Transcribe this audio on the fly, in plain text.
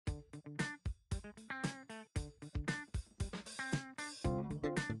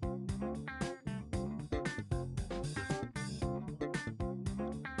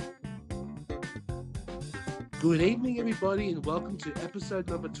Good evening, everybody, and welcome to episode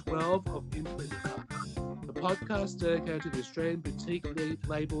number 12 of Imprint, the podcast dedicated to the Australian boutique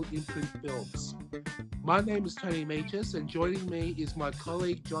label Imprint Films. My name is Tony Michas, and joining me is my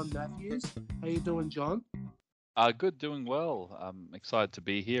colleague John Mathews. How you doing, John? Good, doing well. I'm excited to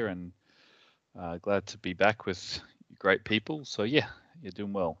be here and glad to be back with great people. So yeah, you're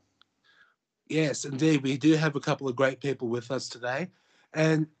doing well. Yes, indeed. We do have a couple of great people with us today.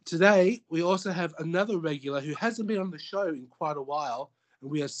 And today we also have another regular who hasn't been on the show in quite a while,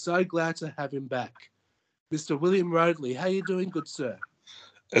 and we are so glad to have him back. Mr. William Roadley, how you doing, good sir?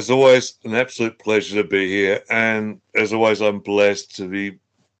 As always, an absolute pleasure to be here. And as always, I'm blessed to be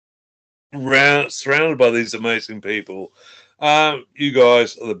surrounded by these amazing people. You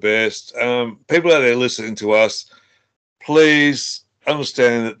guys are the best. People out there listening to us, please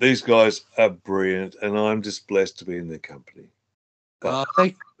understand that these guys are brilliant, and I'm just blessed to be in their company.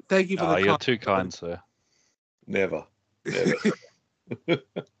 Thank you for the You're too kind, sir. Never.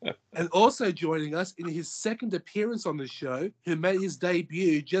 And also joining us in his second appearance on the show, who made his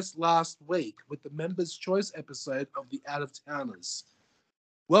debut just last week with the Members' Choice episode of The Out of Towners.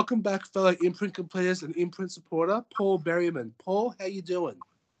 Welcome back, fellow Imprint Completist and Imprint supporter, Paul Berriman. Paul, how you doing?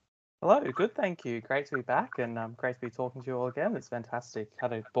 Hello, good, thank you. Great to be back, and great to be talking to you all again. It's fantastic.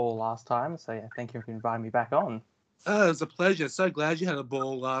 Had a ball last time, so yeah, thank you for inviting me back on. It was a pleasure. So glad you had a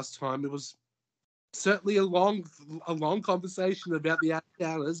ball last time. It was certainly a long conversation about the Out of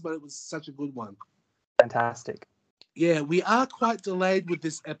Towners, but it was such a good one. Fantastic. Yeah, we are quite delayed with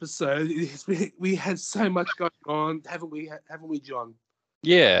this episode. We had so much going on, haven't we, John?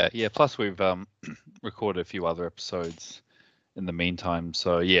 Yeah. Plus we've recorded a few other episodes in the meantime.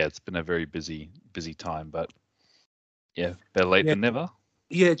 So yeah, it's been a very busy time. But yeah, better late than never.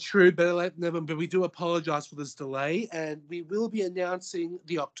 Yeah, true. Better late than never. But we do apologise for this delay, and we will be announcing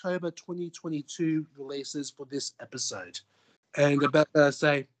the October 2022 releases for this episode. And about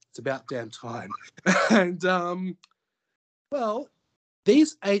say it's about damn time. And well,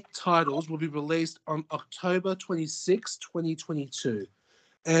 these 8 titles will be released on October 26, 2022,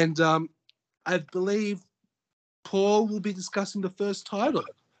 and I believe Paul will be discussing the first title.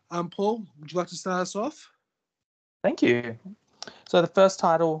 Paul, would you like to start us off? Thank you. So the first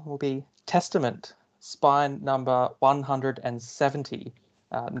title will be Testament, spine number 170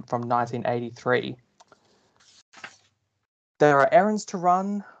 from 1983. There are errands to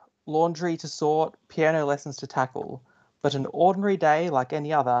run, laundry to sort, piano lessons to tackle, but an ordinary day like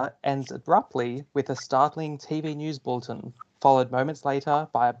any other ends abruptly with a startling TV news bulletin, followed moments later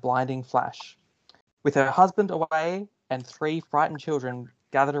by a blinding flash. With her husband away and 3 frightened children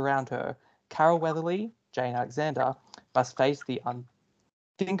gathered around her, Carol Weatherly, Jane Alexander, must face the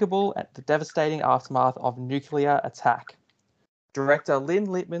unthinkable and the devastating aftermath of nuclear attack. Director Lynn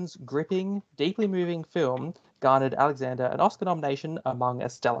Littman's gripping, deeply moving film garnered Alexander an Oscar nomination among a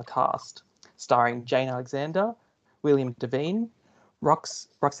stellar cast, starring Jane Alexander, William Devine,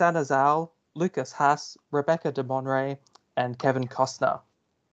 Roxana Zal, Lucas Haas, Rebecca de Monre, and Kevin Costner.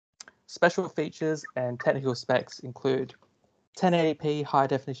 Special features and technical specs include 1080p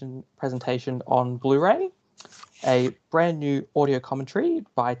high-definition presentation on Blu-ray, a brand new audio commentary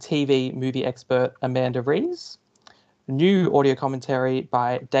by TV movie expert Amanda Rees, new audio commentary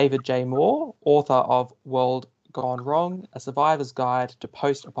by David J. Moore, author of World Gone Wrong, A Survivor's Guide to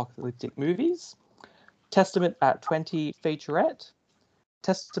Post-Apocalyptic Movies, Testament at 20 featurette,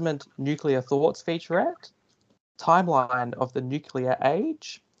 Testament Nuclear Thoughts featurette, Timeline of the Nuclear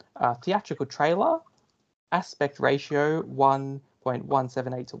Age, theatrical trailer, aspect ratio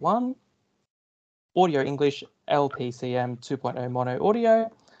 1.178 to 1, audio English LPCM 2.0 mono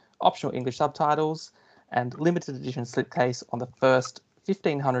audio, optional English subtitles, and limited edition slipcase on the first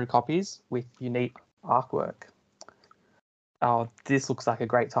 1,500 copies with unique artwork. Oh, this looks like a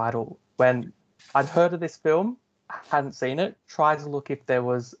great title. When I'd heard of this film, hadn't seen it, tried to look if there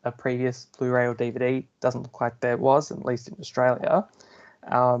was a previous Blu-ray or DVD. Doesn't look like there was, at least in Australia.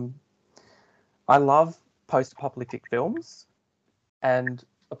 I love post-apocalyptic films, and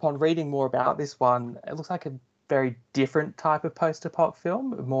upon reading more about this one, it looks like a very different type of post-apoc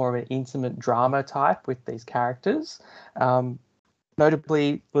film, more of an intimate drama type with these characters.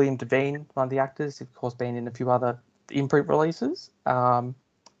 Notably, William Devine, one of the actors, of course, been in a few other Imprint releases. One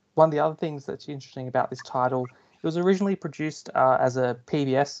of the other things that's interesting about this title, it was originally produced as a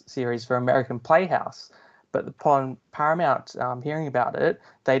PBS series for American Playhouse, but upon Paramount hearing about it,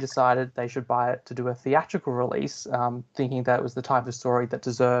 they decided they should buy it to do a theatrical release, thinking that it was the type of story that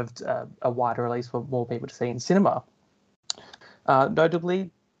deserved a wider release for more people to see in cinema.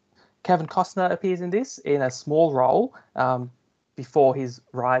 Notably, Kevin Costner appears in this in a small role before his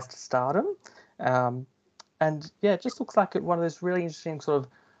rise to stardom. And yeah, it just looks like one of those really interesting sort of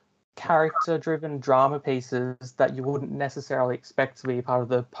character-driven drama pieces that you wouldn't necessarily expect to be part of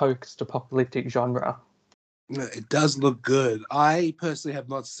the post-apocalyptic genre. It does look good. I personally have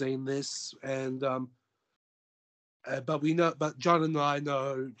not seen this, and but John and I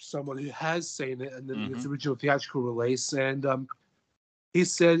know someone who has seen it and then its original theatrical release, and he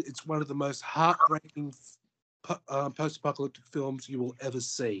said it's one of the most heartbreaking post-apocalyptic films you will ever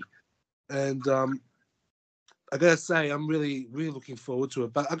see. And I gotta say, I'm really, really looking forward to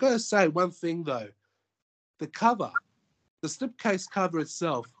it. But I gotta say one thing though: the cover, the slipcase cover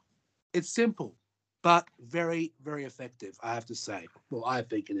itself, it's simple, but very, very effective. I have to say. Well, I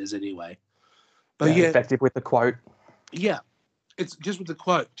think it is anyway. But yeah, effective with the quote. Yeah, it's just with the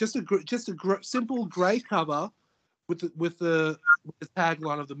quote, just a simple grey cover with the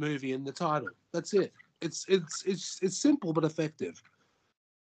tagline of the movie and the title. That's it. It's simple but effective.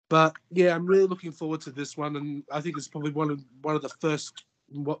 But yeah, I'm really looking forward to this one, and I think it's probably one of the first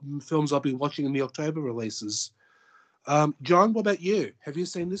films I'll be watching in the October releases. John, what about you? Have you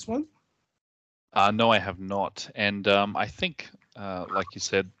seen this one? No, I have not, and I think, like you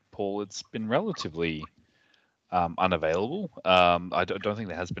said, Paul, it's been relatively unavailable. I don't think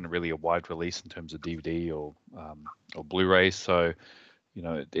there has been really a wide release in terms of DVD or Blu-ray. So,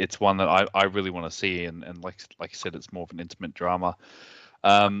 it's one that I really want to see, and like you said, it's more of an intimate drama.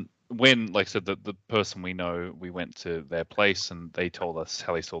 When, like I said, the person we know, we went to their place and they told us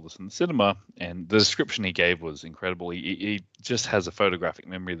how they saw this in the cinema, and the description he gave was incredible. He just has a photographic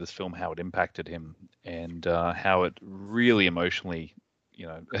memory of this film, how it impacted him, and how it really emotionally,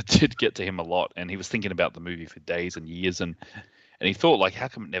 it did get to him a lot. And he was thinking about the movie for days and years, and he thought, like, how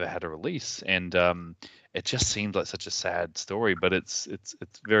come it never had a release? And it just seemed like such a sad story, but it's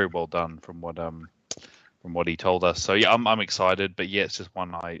very well done from what he told us. So yeah, I'm excited, but yeah, it's just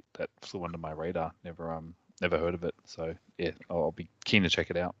one that flew under my radar. Never heard of it. So yeah, I'll be keen to check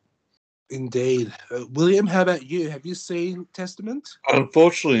it out. Indeed. William, how about you? Have you seen Testament?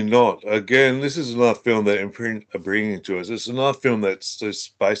 Unfortunately not. Again, this is another film that Imprint are bringing to us. It's another film that's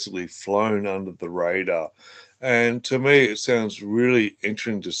just basically flown under the radar. And to me, it sounds really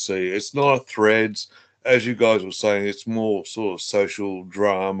interesting to see. It's not Threads, as you guys were saying, it's more sort of social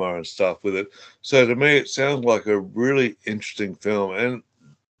drama and stuff with it. So to me, it sounds like a really interesting film. And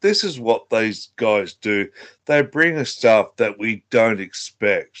this is what these guys do. They bring us stuff that we don't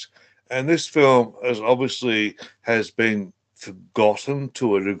expect. And this film has been forgotten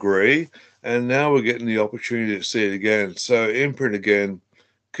to a degree. And now we're getting the opportunity to see it again. So Imprint again,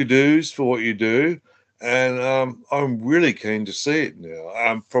 kudos for what you do. And I'm really keen to see it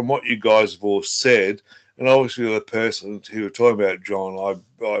now. From what you guys have all said, and obviously the person who were talking about, John,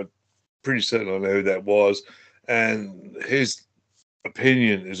 I'm pretty certain I know who that was. And his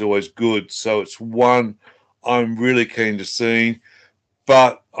opinion is always good. So it's one I'm really keen to see.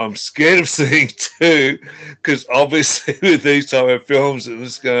 But I'm scared of seeing too, because obviously with these type of films,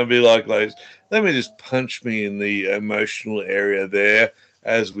 it's going to be like, let me just punch me in the emotional area there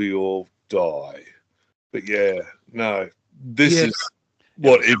as we all die. But yeah, no, this is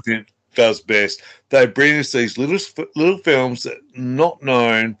what Imprint does best. They bring us these little films that are not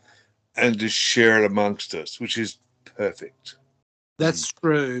known and just share it amongst us, which is perfect. That's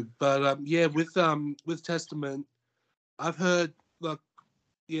true. But with Testament, I've heard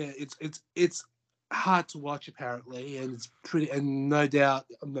it's hard to watch apparently, and it's pretty, and no doubt,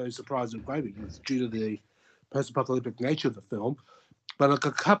 I'm no surprise at voting it's due to the post-apocalyptic nature of the film. But like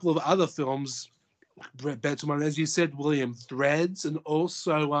a couple of other films, better one, as you said, William, Threads, and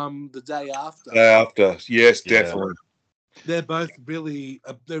also The Day After. Day After, yes, definitely. They're both really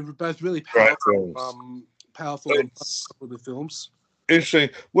powerful, powerful and the films. Interesting.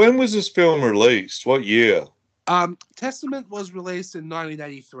 When was this film released? What year? Testament was released in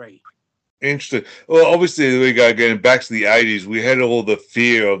 1983. Interesting. Well, obviously, we go again back to the 80s. We had all the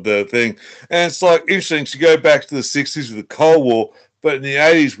fear of the thing. And it's like interesting to go back to the 60s with the Cold War, but in the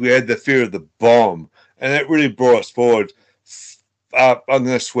 80s, we had the fear of the bomb. And that really brought us forward. I'm going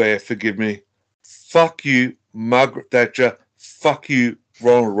to swear, forgive me. Fuck you, Margaret Thatcher. Fuck you,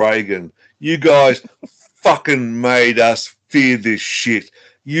 Ronald Reagan. You guys fucking made us fear this shit.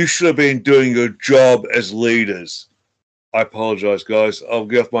 You should have been doing your job as leaders. I apologize, guys. I'll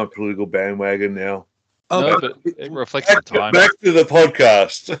get off my political bandwagon now. No, but it reflects the time. Back to the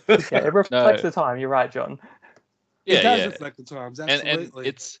podcast. Yeah, it reflects the time. You're right, John. It does reflect the times,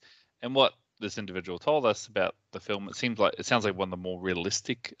 absolutely. And what this individual told us about the film, it sounds like one of the more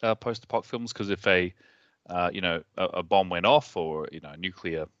realistic post-apoc films, because if a bomb went off or a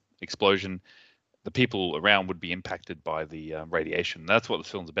nuclear explosion, the people around would be impacted by the radiation. That's what the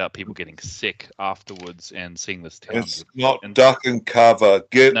film's about: people getting sick afterwards and seeing this town. It's not duck and cover.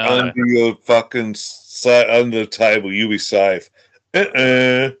 Get under your fucking under the table. You'll be safe.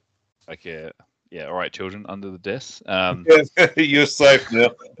 Okay. Yeah, all right, children, under the desk. You're safe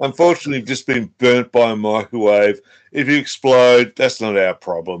now. Unfortunately, you've just been burnt by a microwave. If you explode, that's not our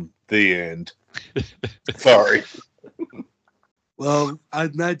problem. The end. Sorry. Well,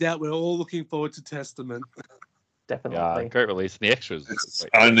 I've no doubt we're all looking forward to Testament. Definitely. Yeah, great release. And the extras.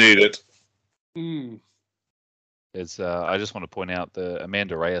 I need it. There's, I just want to point out that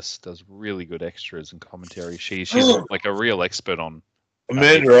Amanda Reyes does really good extras and commentary. She's like a real expert on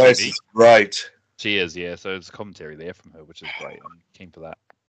Amanda Reyes is great. She is, yeah. So there's commentary there from her, which is great. I'm keen for that.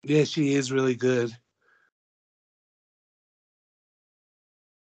 Yeah, she is really good.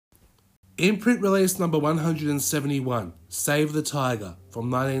 Imprint release number 171, Save the Tiger,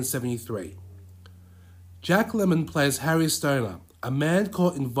 from 1973. Jack Lemmon plays Harry Stoner, a man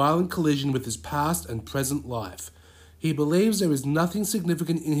caught in violent collision with his past and present life. He believes there is nothing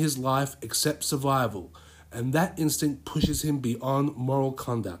significant in his life except survival, and that instinct pushes him beyond moral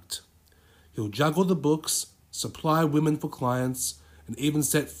conduct. He'll juggle the books, supply women for clients, and even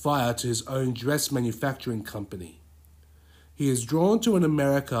set fire to his own dress manufacturing company. He is drawn to an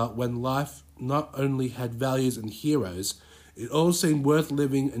America when life not only had values and heroes, it all seemed worth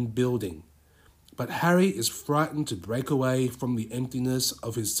living and building. But Harry is frightened to break away from the emptiness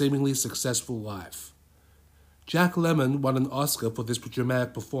of his seemingly successful life. Jack Lemmon won an Oscar for this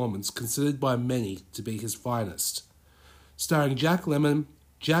dramatic performance, considered by many to be his finest. Starring Jack Lemmon,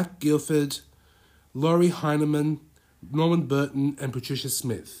 Jack Guilford, Laurie Heineman, Norman Burton, and Patricia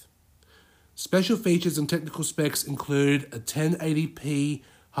Smith. Special features and technical specs include a 1080p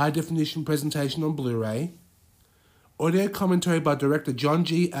high-definition presentation on Blu-ray, audio commentary by director John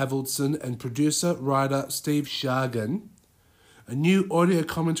G. Avildsen and producer-writer Steve Shargan, a new audio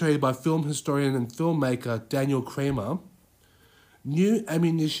commentary by film historian and filmmaker Daniel Kramer, new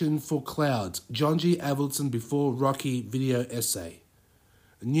ammunition for clouds, John G. Avildsen before Rocky video essay,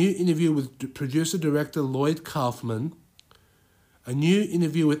 a new interview with producer-director Lloyd Kaufman, a new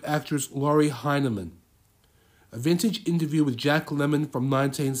interview with actress Laurie Heineman, a vintage interview with Jack Lemmon from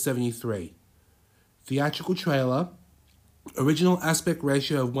 1973, theatrical trailer, original aspect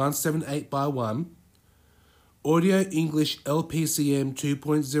ratio of 178:1, audio English LPCM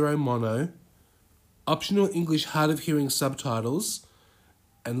 2.0 mono, optional English hard of hearing subtitles,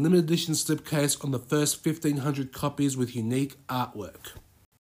 and limited edition slipcase on the first 1,500 copies with unique artwork.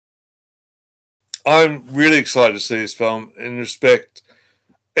 I'm really excited to see this film. In respect,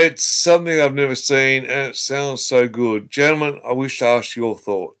 it's something I've never seen, and it sounds so good. Gentlemen, I wish to ask your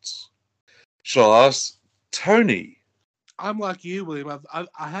thoughts. Shall I ask Tony? I'm like you, William.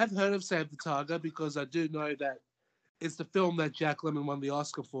 I have heard of Save the Tiger because I do know that it's the film that Jack Lemmon won the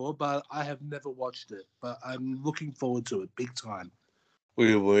Oscar for, but I have never watched it. But I'm looking forward to it big time.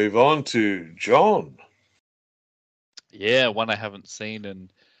 We'll move on to John. Yeah, one I haven't seen,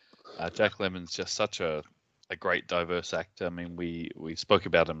 and Jack Lemmon's just such a great, diverse actor. I mean, we spoke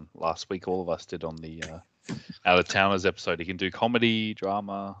about him last week. All of us did on the Out of Towners episode. He can do comedy,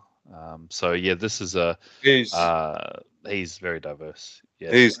 drama. So yeah, this is he's very diverse.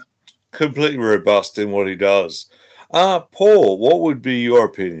 Yeah, he's completely robust in what he does. Paul, what would be your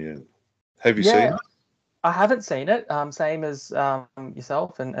opinion? Have you seen it? I haven't seen it. Same as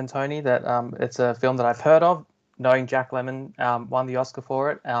yourself and Tony, that it's a film that I've heard of. Knowing Jack Lemmon won the Oscar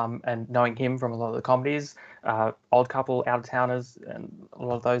for it, and knowing him from a lot of the comedies, Old Couple, Out of Towners, and a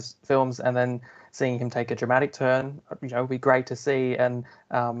lot of those films, and then seeing him take a dramatic turn, would be great to see. And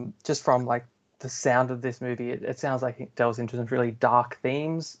just from like the sound of this movie, it sounds like it delves into some really dark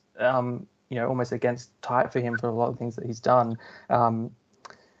themes, almost against type for him for a lot of things that he's done.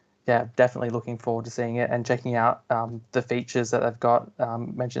 Yeah, definitely looking forward to seeing it and checking out the features that they've got.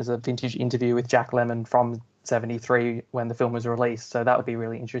 Mentions a vintage interview with Jack Lemmon from 73 when the film was released, so that would be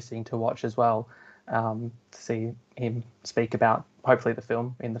really interesting to watch as well, to see him speak about hopefully the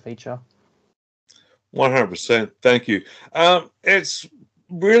film in the feature. 100%. Thank you. It's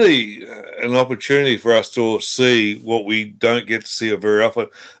really an opportunity for us to see what we don't get to see very often.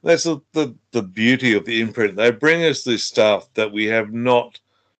 That's the beauty of the Imprint. They bring us this stuff that we have not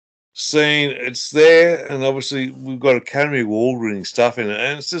seen. It's there, and obviously we've got Academy Award-winning stuff in it,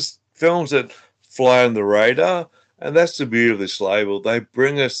 and it's just films that fly on the radar, and that's the beauty of this label. They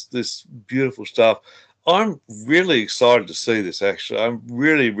bring us this beautiful stuff. I'm really excited to see this, actually. I'm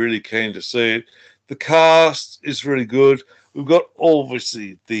really, really keen to see it. The cast is really good. We've got,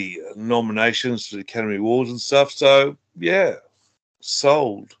 obviously, the nominations for the Academy Awards and stuff, so, yeah,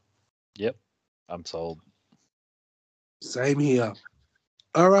 sold. Yep. I'm sold. Same here.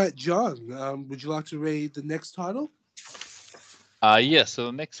 All right, John, would you like to read the next title? Yeah, so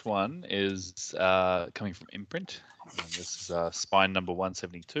the next one is coming from Imprint. And this is spine number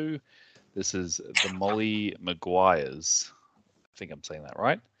 172. This is the Molly Maguires. I think I'm saying that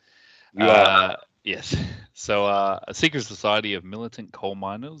right. You are. Yes. So a secret society of militant coal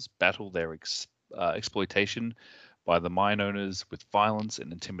miners battle their exploitation by the mine owners with violence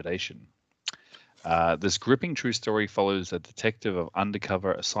and intimidation. This gripping true story follows a detective of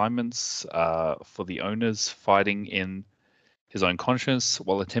undercover assignments for the owners fighting in his own conscience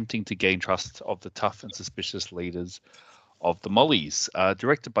while attempting to gain trust of the tough and suspicious leaders of the Mollies.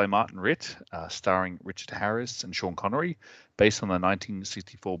 Directed by Martin Ritt, starring Richard Harris and Sean Connery, based on the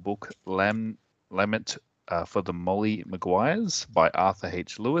 1964 book Lament for the Molly Maguires by Arthur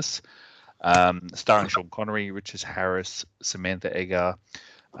H. Lewis, starring Sean Connery, Richard Harris, Samantha Eggar,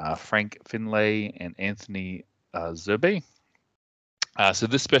 Frank Finlay, and Anthony Zerbe. So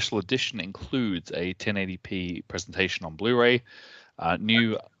this special edition includes a 1080p presentation on Blu-ray,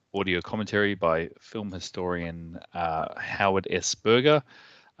 new audio commentary by film historian Howard S. Berger,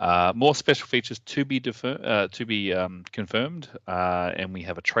 more special features to be confirmed, and we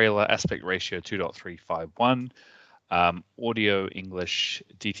have a trailer aspect ratio 2.351, audio English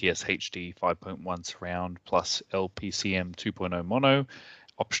DTS HD 5.1 surround plus LPCM 2.0 mono,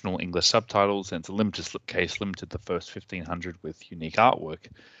 optional English subtitles, and it's a limited slipcase, limited the first 1,500 with unique artwork.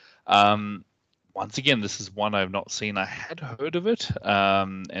 Once again, this is one I've not seen. I had heard of it,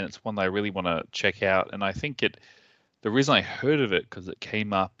 and it's one that I really want to check out. And I think the reason I heard of it because it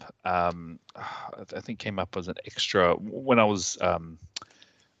came up, I think came up as an extra when I was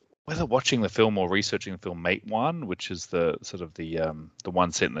whether watching the film or researching the film Mate One, which is the sort of the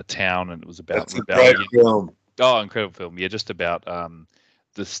one set in the town, and it was about That's rebellion. A great film. Oh, incredible film! Yeah, just about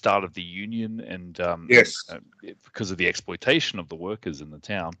the start of the union and yes, because of the exploitation of the workers in the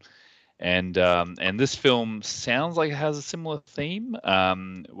town. And this film sounds like it has a similar theme.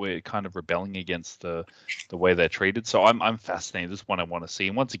 We're kind of rebelling against the way they're treated. So I'm fascinated. This one I want to see.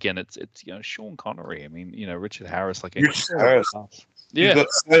 And once again, it's Sean Connery. I mean, Richard Harris, like Richard Harris. Yeah, you've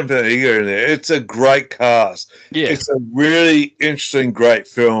got Samantha Eggar in there. It's a great cast. Yeah, it's a really interesting, great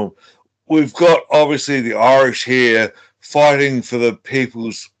film. We've got obviously the Irish here fighting for the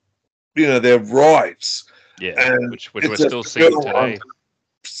people's, their rights. Yeah, and which we're still seeing today.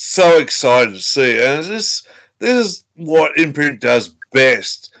 So excited to see it. And this is what Imprint does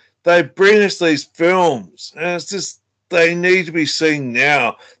best. They bring us these films, and it's just they need to be seen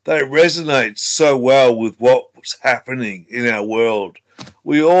now. They resonate so well with what's happening in our world.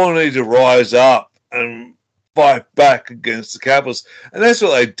 We all need to rise up and fight back against the capitalists, and that's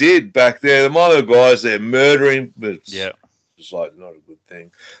what they did back there. The Molly guys, they're murdering, but it's like not a good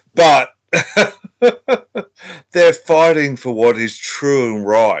thing, but they're fighting for what is true and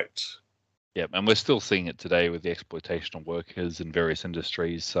right. Yeah, and we're still seeing it today with the exploitation of workers in various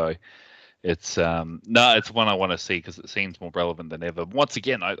industries. So it's it's one I want to see because it seems more relevant than ever. Once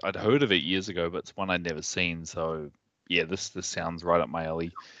again, I'd heard of it years ago, but it's one I'd never seen. So yeah, this sounds right up my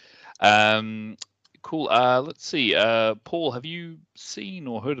alley. Cool. Let's see. Paul, have you seen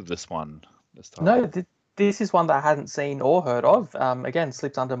or heard of this one? No, this is one that I hadn't seen or heard of. Again,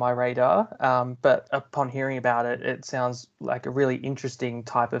 slipped under my radar. But upon hearing about it, it sounds like a really interesting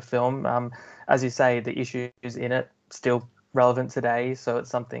type of film. As you say, the issues in it still relevant today, so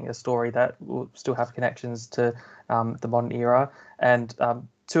it's a story that will still have connections to the modern era. And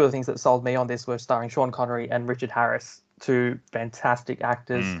two of the things that sold me on this were starring Sean Connery and Richard Harris, two fantastic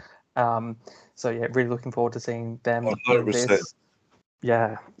actors. So yeah, really looking forward to seeing them 100%. in this.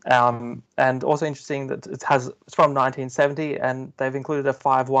 Yeah, and also interesting that it's from 1970, and they've included a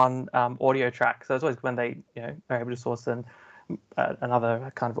 5.1 audio track. So it's always when they are able to source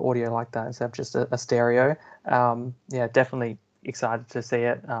another kind of audio like that instead of just a stereo. Yeah, definitely excited to see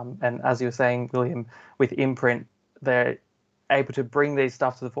it. And as you were saying, William, with Imprint, they're able to bring these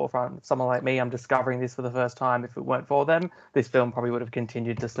stuff to the forefront. Someone like me, I'm discovering this for the first time. If it weren't for them, this film probably would have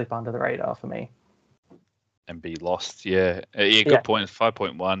continued to slip under the radar for me. And be lost. Yeah, good point. It's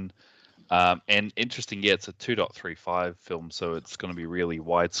 5.1. And interesting, it's a 2.35 film, so it's going to be really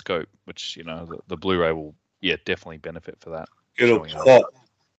wide scope, which, the Blu-ray will, definitely benefit for that. It'll pop.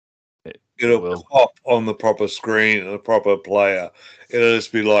 It'll pop on the proper screen and the proper player. It'll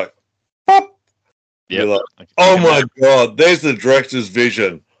just be like, pop! Yeah. Like, oh my God, there's the director's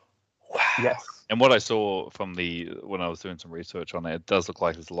vision. Wow. Yes. And what I saw from when I was doing some research on it, it does look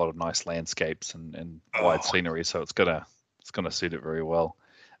like there's a lot of nice landscapes and wide scenery, so it's gonna suit it very well.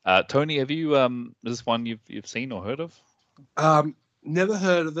 Tony, have you is this one you've seen or heard of? Never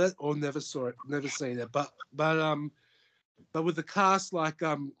heard of it or never saw it, never seen it. But with the cast like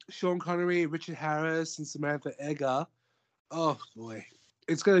Sean Connery, Richard Harris, and Samantha Eggar, oh boy,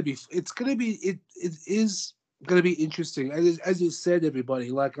 it is gonna be interesting. And as you said,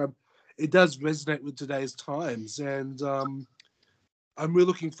 everybody, like it does resonate with today's times, and I'm really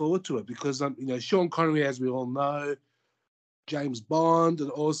looking forward to it because Sean Connery, as we all know, James Bond,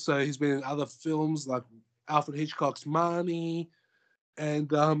 and also he's been in other films like Alfred Hitchcock's Marnie,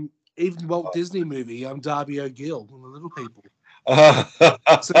 and even Walt Disney movie, Darby O'Gill and the Little People.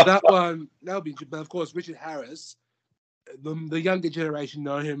 So that'll be interesting. But of course, Richard Harris, the younger generation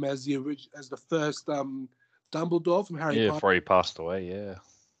know him as the first Dumbledore from Harry Potter. Before he passed away.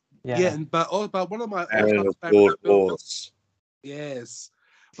 Yeah, but one of my and of course. Yes.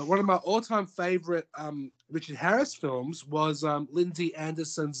 But one of my all-time favorite Richard Harris films was Lindsay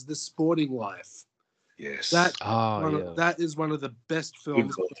Anderson's The Sporting Life. Yes. That is one of the best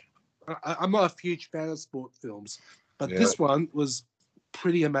films. I'm not a huge fan of sport films, but this one was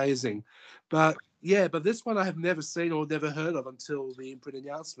pretty amazing. But this one I have never seen or never heard of until the Imprint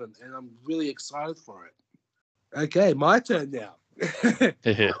announcement, and I'm really excited for it. Okay, my turn now.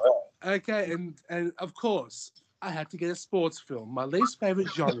 Okay, and of course, I had to get a sports film, my least favorite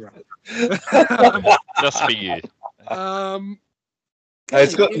genre. Just for you.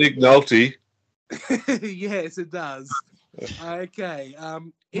 It's got Nick Nolte. Yes, it does. Okay.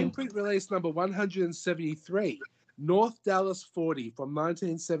 Imprint release number 173, North Dallas 40 from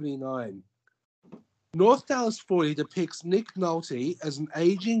 1979. North Dallas 40 depicts Nick Nolte as an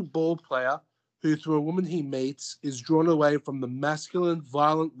aging ball player who, through a woman he meets, is drawn away from the masculine,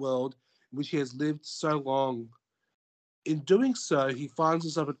 violent world in which he has lived so long. In doing so, he finds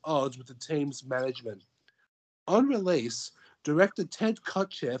himself at odds with the team's management. On release, director Ted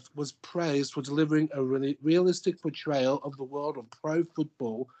Kotcheff was praised for delivering a realistic portrayal of the world of pro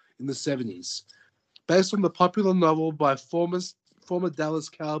football in the 70s, based on the popular novel by former Dallas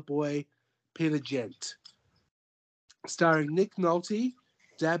Cowboy Peter Gent, starring Nick Nolte,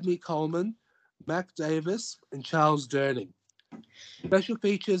 Dabney Coleman, Mac Davis, and Charles Durning. Special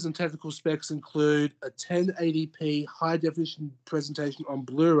features and technical specs include a 1080p high-definition presentation on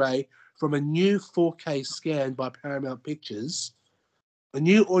Blu-ray from a new 4K scan by Paramount Pictures, a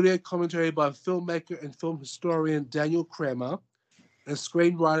new audio commentary by filmmaker and film historian Daniel Kremer, and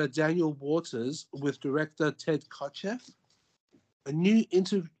screenwriter Daniel Waters with director Ted Kotcheff, a new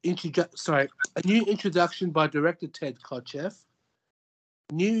introduction by director Ted Kotcheff,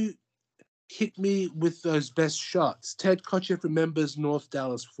 new Hit Me With Those Best Shots. Ted Kotcheff remembers North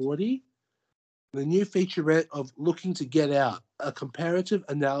Dallas 40. The new featurette of Looking to Get Out, a comparative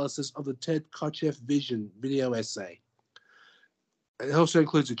analysis of the Ted Kotcheff Vision video essay. It also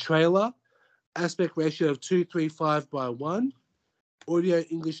includes a trailer, aspect ratio of 235:1, audio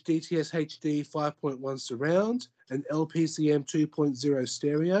English DTS HD 5.1 surround, and LPCM 2.0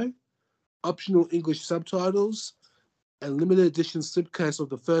 stereo, optional English subtitles, and limited edition slipcase of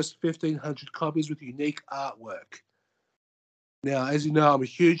the first 1,500 copies with unique artwork. Now, as you know, I'm a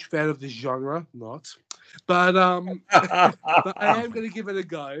huge fan of this genre, but but I am going to give it a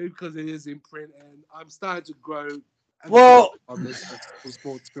go because it is in print, and I'm starting to grow on this for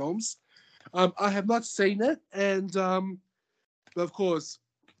sports films. I have not seen it, and but of course,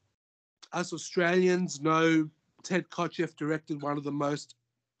 us Australians know Ted Kotcheff directed one of the most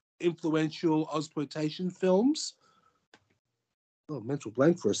influential Ozploitation films. Oh, mental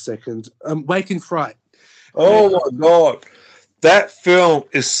blank for a second. Wake in Fright. Oh my God, that film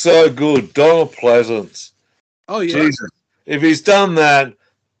is so good. Donald Pleasance. Oh yeah. Jesus, if he's done that,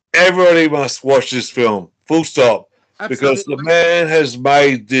 everybody must watch this film. Full stop. Absolutely. Because the man has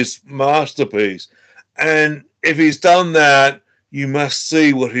made this masterpiece, and if he's done that, you must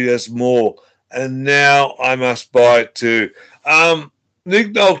see what he does more. And now I must buy it too.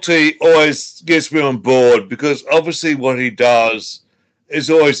 Nick Nolte always gets me on board because obviously what he does is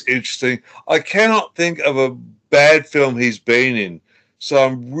always interesting. I cannot think of a bad film he's been in. So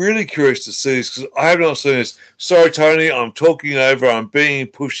I'm really curious to see this because I have not seen this. Sorry, Tony, I'm talking over. I'm being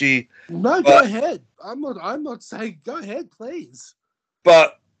pushy. No, go ahead. I'm not saying go ahead, please.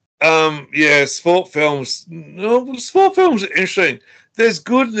 But sport films. No, sport films are interesting. There's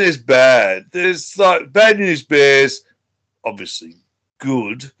good and there's bad. There's like Bad News Bears, obviously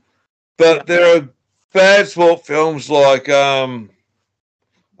good, but there are bad sport films like I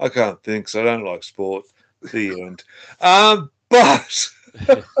can't think, so I don't like sport. The end. But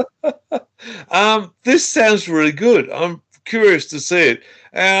this sounds really good. I'm curious to see it.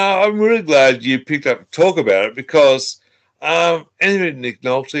 I'm really glad you picked up and talk about it because anything Nick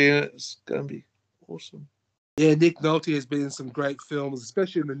Nolte in it's going to be awesome. Yeah, Nick Nolte has been in some great films,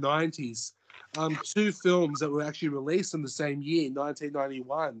 especially in the 90s. Two films that were actually released in the same year,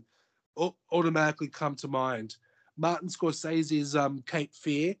 1991, automatically come to mind. Martin Scorsese's Cape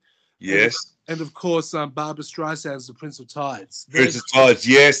Fear. Yes. And of course, Barbara Streisand's The Prince of Tides. Prince of Tides,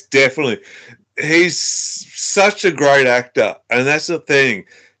 yes, definitely. He's such a great actor, and that's the thing.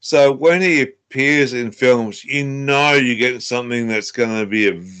 So when he appears in films, you know you're getting something that's going to be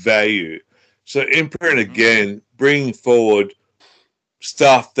of value. So Imprint, again, bringing forward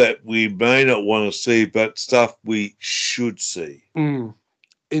stuff that we may not want to see, but stuff we should see.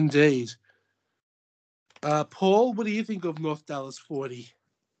 Indeed. Paul, what do you think of North Dallas 40?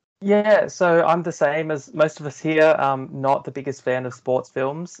 Yeah, so I'm the same as most of us here. Not the biggest fan of sports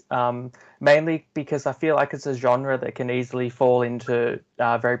films, mainly because I feel like it's a genre that can easily fall into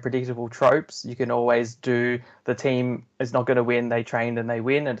very predictable tropes. You can always do the team is not going to win, they trained and they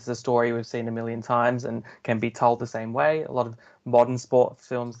win, and it's a story we've seen a million times and can be told the same way. A lot of modern sport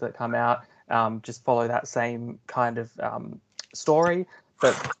films that come out just follow that same kind of story.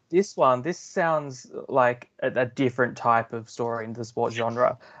 But this sounds like a different type of story in the sports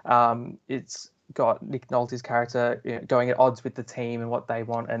genre. It's got Nick Nolte's character going at odds with the team and what they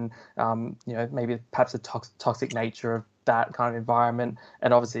want, and maybe perhaps a toxic nature of that kind of environment.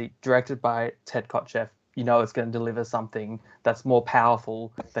 And obviously directed by Ted Kotcheff, it's going to deliver something that's more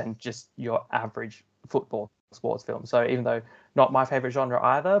powerful than just your average football sports film. So even though not my favorite genre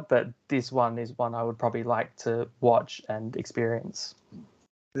either, but this one is one I would probably like to watch and experience.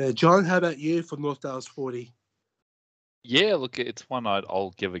 John, how about you for North Dallas 40? Yeah, look, it's one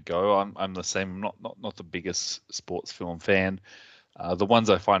I'll give a go. I'm the same. I'm not the biggest sports film fan. The ones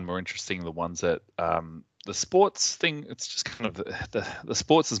I find more interesting, the ones that the sports thing, it's just kind of the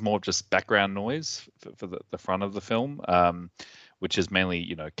sports is more just background noise for the front of the film, which is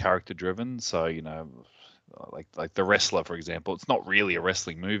mainly character driven. So like The Wrestler, for example, it's not really a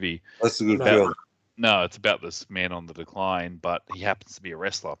wrestling movie. That's a good film. No, it's about this man on the decline, but he happens to be a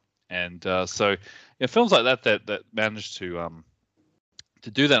wrestler, and so films like that manage to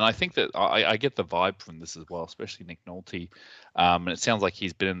do that. And I think that I get the vibe from this as well, especially Nick Nolte, and it sounds like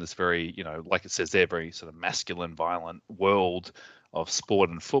he's been in this very like it says there, very sort of masculine, violent world of sport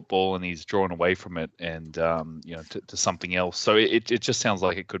and football, and he's drawn away from it and to something else. So it just sounds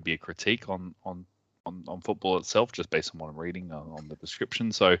like it could be a critique on football itself, just based on what I'm reading on the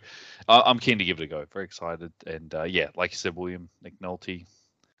description. So I'm keen to give it a go. Very excited. And like you said, William, Nick Nolte,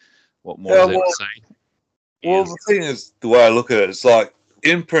 what more is there to say? Well, the thing is, the way I look at it, it's like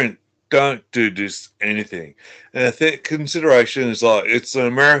Imprint don't do just anything. And I think consideration is like it's an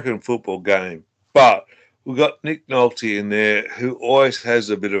American football game, but we've got Nick Nolte in there who always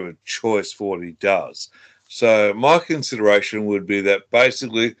has a bit of a choice for what he does. So my consideration would be that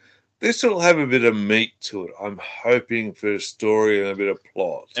basically this will have a bit of meat to it. I'm hoping for a story and a bit of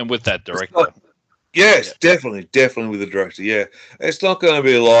plot. And with that director. Yes, yeah. Definitely with the director, yeah. It's not going to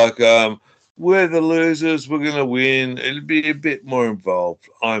be like, we're the losers, we're going to win. It'll be a bit more involved,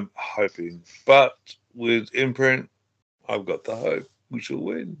 I'm hoping. But with Imprint, I've got the hope we shall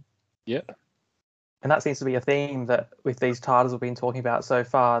win. Yeah. And that seems to be a theme that with these titles we've been talking about so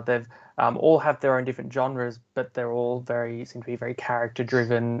far, they've all have their own different genres, but they're all seem to be very character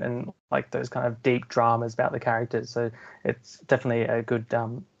driven and like those kind of deep dramas about the characters. So it's definitely a good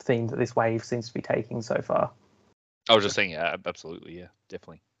theme that this wave seems to be taking so far. I was just saying, yeah, absolutely, yeah,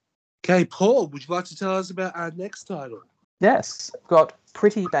 definitely. Okay, Paul, would you like to tell us about our next title? Yes, we've got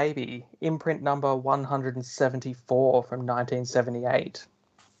Pretty Baby, imprint number 174 from 1978.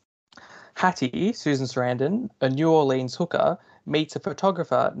 Hattie, Susan Sarandon, a New Orleans hooker, meets a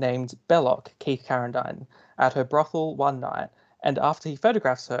photographer named Belloc, Keith Carradine, at her brothel one night, and after he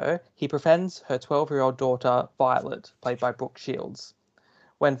photographs her, he befriends her 12-year-old daughter, Violet, played by Brooke Shields.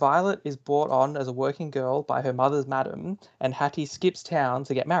 When Violet is brought on as a working girl by her mother's madam, and Hattie skips town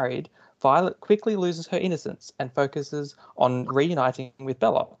to get married, Violet quickly loses her innocence and focuses on reuniting with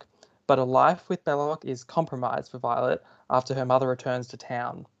Belloc. But a life with Belloc is compromised for Violet after her mother returns to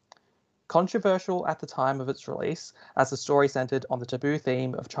town. Controversial at the time of its release, as the story centered on the taboo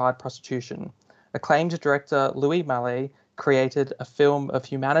theme of child prostitution, acclaimed director Louis Malle created a film of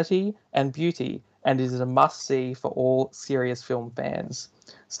humanity and beauty and is a must-see for all serious film fans,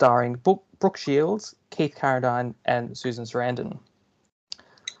 starring Brooke Shields, Keith Carradine, and Susan Sarandon.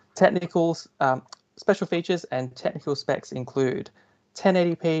 Special features and technical specs include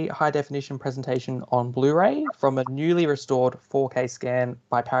 1080p high-definition presentation on Blu-ray from a newly restored 4K scan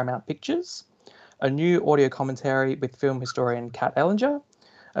by Paramount Pictures, a new audio commentary with film historian Kat Ellinger,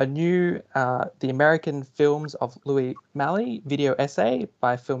 a new The American Films of Louis Malle video essay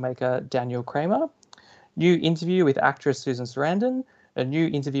by filmmaker Daniel Kramer, new interview with actress Susan Sarandon, a new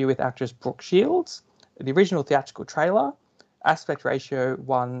interview with actress Brooke Shields, the original theatrical trailer, aspect ratio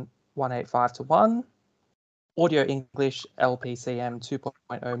 1.185 to 1, audio English LPCM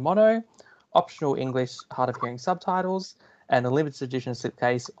 2.0 mono, optional English hard of hearing subtitles, and a limited edition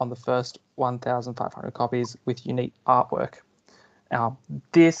slipcase on the first 1,500 copies with unique artwork.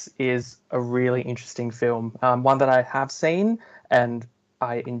 This is a really interesting film, one that I have seen and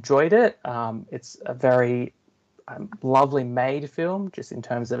I enjoyed it. It's a very lovely made film, just in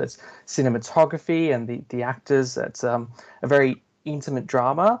terms of its cinematography and the actors. It's a very intimate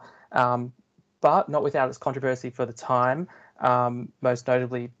drama, but not without its controversy for the time, most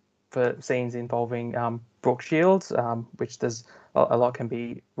notably for scenes involving Brooke Shields, which there's a lot can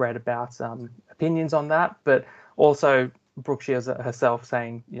be read about opinions on that, but also Brooke Shields herself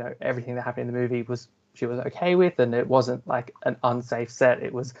saying, everything that happened in the movie she was okay with, and it wasn't like an unsafe set.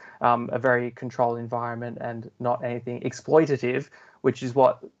 It was a very controlled environment and not anything exploitative, which is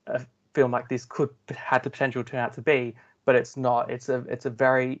what a film like this could have the potential to turn out to be. But it's not. It's a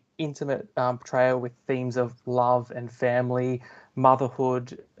very intimate portrayal with themes of love and family,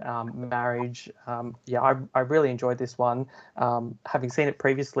 motherhood, marriage. I really enjoyed this one. Having seen it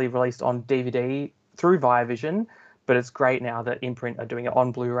previously released on DVD through Viavision, but it's great now that Imprint are doing it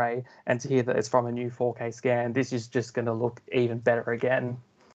on Blu-ray, and to hear that it's from a new 4K scan, this is just going to look even better again.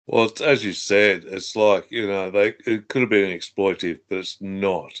 Well, as you said, it's like, it could have been exploitive, but it's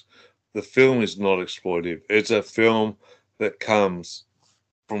not. The film is not exploitive. It's a film that comes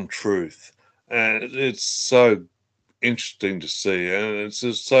from truth. And it's so interesting to see. And it's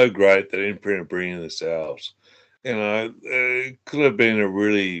just so great that Imprint are bringing this out. It could have been a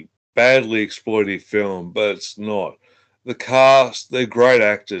really badly exploitive film, but it's not. The cast, they're great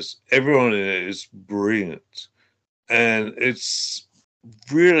actors. Everyone in it is brilliant. And it's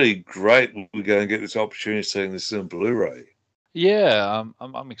really great we're going to get this opportunity of seeing this in Blu-ray. Yeah,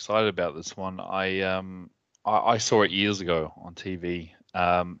 I'm excited about this one. I saw it years ago on TV,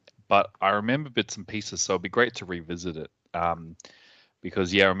 but I remember bits and pieces, so it'd be great to revisit it.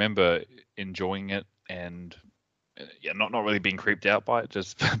 Because I remember enjoying it and not really being creeped out by it,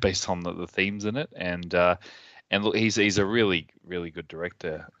 just based on the themes in it. And look, he's a really, really good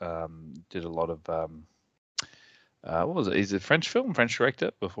director. Did a lot of what was it? He's a French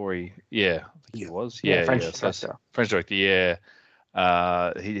director before he, I think he was. French director. So French director, yeah.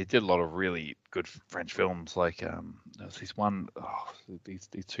 He did a lot of really good French films, like there was this one, these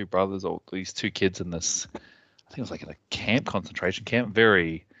two brothers, or these two kids in this, I think it was like in a concentration camp,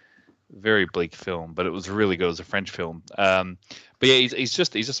 very, very bleak film, but it was really good. It was a French film. But yeah, he's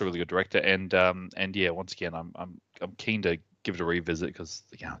just a really good director, and yeah, once again, I'm keen to give it a revisit because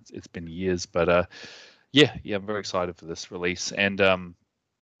it's been years, but I'm very excited for this release, and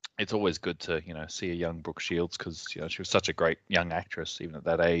it's always good to see a young Brooke Shields, because she was such a great young actress even at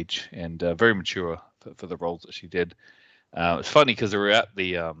that age, and very mature for the roles that she did. It's funny because we were at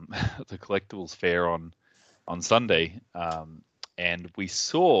the the collectibles fair on Sunday, and we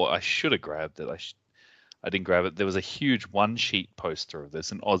saw, I should have grabbed it. I didn't grab it. There was a huge one-sheet poster of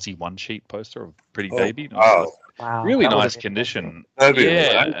this, an Aussie one-sheet poster of Pretty Baby. Wow. Really nice condition.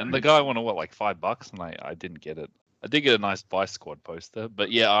 Yeah, and the guy wanted like $5, and I didn't get it. I did get a nice Vice Squad poster,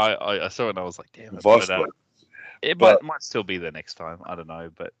 but yeah, I saw it and I was like, damn it. Vice Squad. It might still be there next time. I don't know,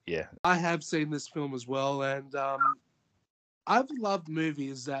 but yeah. I have seen this film as well, and I've loved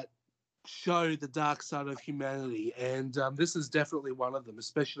movies that show the dark side of humanity, and this is definitely one of them,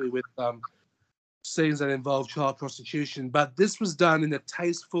 especially with scenes that involve child prostitution. But this was done in a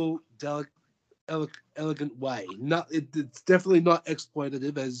tasteful, elegant way. It's definitely not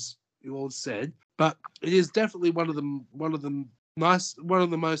exploitative, as you all said, but it is definitely one of the most I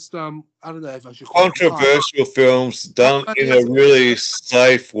don't know if I should call controversial films done in a really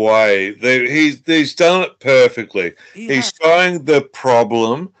safe way. He's done it perfectly. He's showing the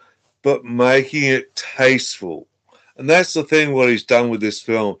problem, but making it tasteful. And that's the thing, what he's done with this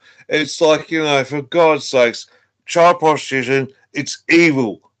film. It's like, for God's sakes, child prostitution, it's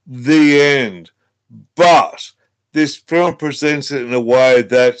evil. The end. But this film presents it in a way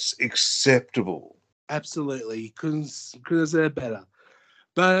that's acceptable. Absolutely. Couldn't have said it better.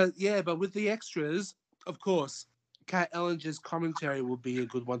 But with the extras, of course, Kat Ellinger's commentary will be a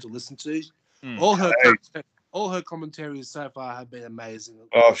good one to listen to. All her commentaries so far have been amazing.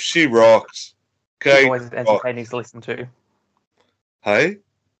 Oh, she rocks. Kate, always entertaining to listen to. Hey?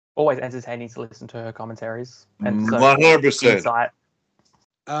 Always entertaining to listen to her commentaries. 100%.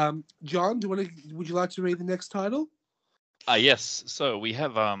 John, would you like to read the next title? Yes. So we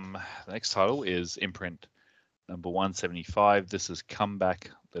have the next title is Imprint number 175. This is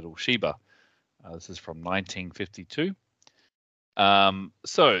Back Little Sheba. This is from 1952.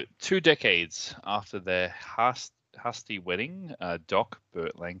 So 2 decades after their hasty wedding, Doc,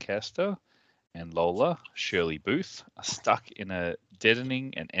 Burt Lancaster, and Lola, Shirley Booth, are stuck in a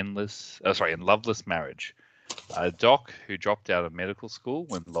deadening and loveless marriage. Doc, who dropped out of medical school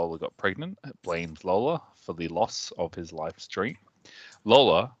when Lola got pregnant, blames Lola for the loss of his life's dream.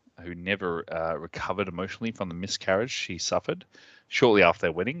 Lola, who never recovered emotionally from the miscarriage she suffered shortly after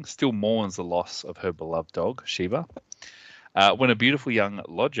their wedding, still mourns the loss of her beloved dog, Sheba. When a beautiful young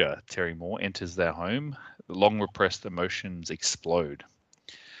lodger, Terry Moore, enters their home, long repressed emotions explode.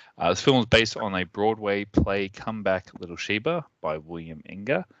 This film is based on a Broadway play, Back Little Sheba, by William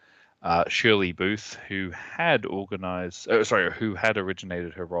Inger. Shirley Booth, who had originated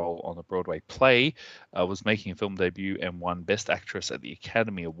her role on the Broadway play, was making a film debut and won Best Actress at the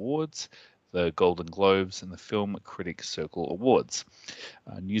Academy Awards, the Golden Globes, and the Film Critics Circle Awards.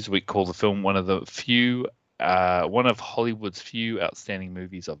 Newsweek called the film one of Hollywood's few outstanding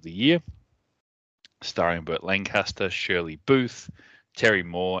movies of the year, starring Burt Lancaster, Shirley Booth, Terry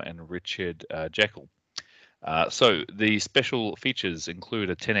Moore, and Richard Jekyll. So the special features include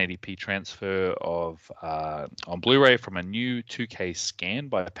a 1080p transfer of on Blu-ray from a new 2K scan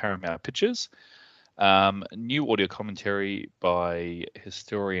by Paramount Pictures, new audio commentary by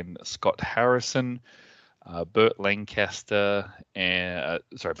historian Scott Harrison, Burt Lancaster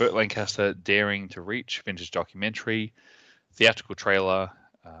Daring to Reach vintage documentary, theatrical trailer,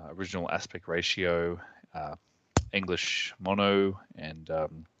 original aspect ratio, English mono, and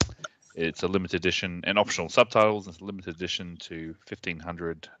it's a limited edition and optional subtitles. It's a limited edition to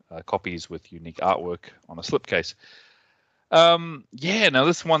 1,500 copies with unique artwork on a slipcase. Now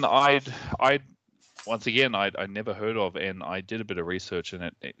this is one that I'd never heard of, and I did a bit of research, and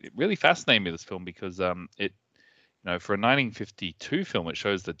it really fascinated me, this film, because for a 1952 film, it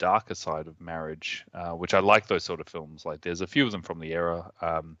shows the darker side of marriage, which I like those sort of films. Like, there's a few of them from the era,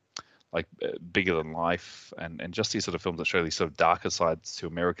 like Bigger Than Life, and just these sort of films that show these sort of darker sides to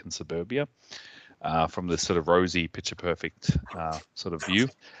American suburbia, from this sort of rosy, picture perfect sort of view.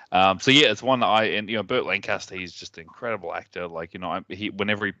 It's one that Burt Lancaster, he's just an incredible actor. Like,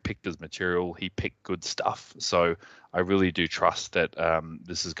 whenever he picked his material, he picked good stuff. So I really do trust that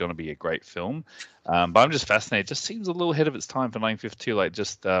this is going to be a great film. But I'm just fascinated. It just seems a little ahead of its time for 1952. Like,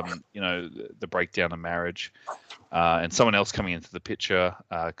 just the breakdown of marriage, and someone else coming into the picture,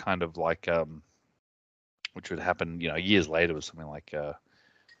 kind of like which would happen years later with something like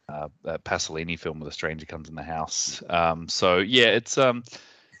that Pasolini film where the stranger comes in the house.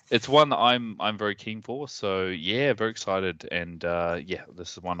 It's one that I'm very keen for. So yeah, very excited, and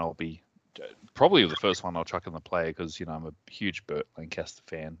this is one I'll be probably the first one I'll chuck in the play, because I'm a huge Burt Lancaster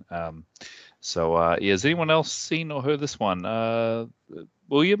fan. Has anyone else seen or heard this one?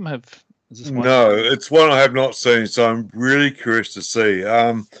 William, is this one? No, it's one I have not seen, so I'm really curious to see.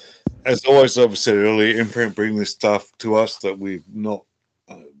 As always, I've said earlier, Imprint bring this stuff to us that we've not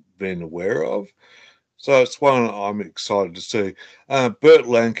been aware of. So it's one I'm excited to see. Burt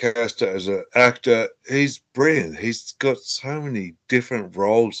Lancaster as an actor, he's brilliant. He's got so many different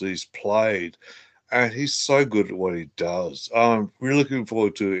roles he's played, and he's so good at what he does. I'm really looking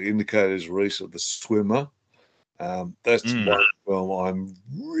forward to Indicator's release of The Swimmer. That's one film I'm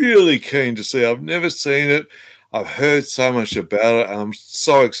really keen to see. I've never seen it. I've heard so much about it, and I'm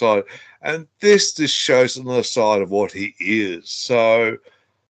so excited. And this just shows another side of what he is. So,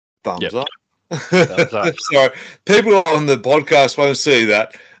 thumbs up. Thumbs up. Sorry, people on the podcast won't see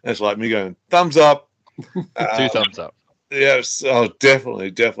that. It's like me going, thumbs up. 2 thumbs up. Yes,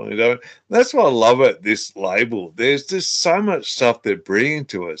 definitely. That's what I love about this label. There's just so much stuff they're bringing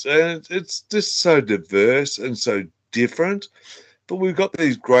to us, and it's just so diverse and so different. But we've got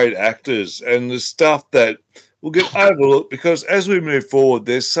these great actors, and the stuff that will get overlooked, because as we move forward,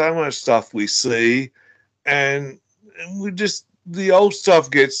 there's so much stuff we see, and the old stuff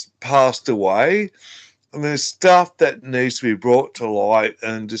gets passed away, and there's stuff that needs to be brought to light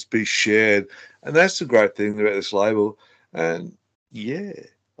and just be shared. And that's the great thing about this label. And yeah,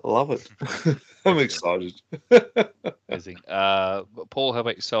 I love it. I'm excited. Amazing. Paul, how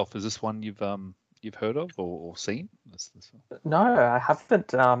about yourself? Is this one you've heard of or seen? No, I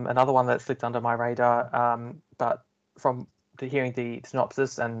haven't. Another one that slipped under my radar. But from hearing the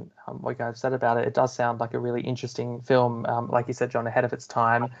synopsis and what you guys said about it, it does sound like a really interesting film. Like you said, John, ahead of its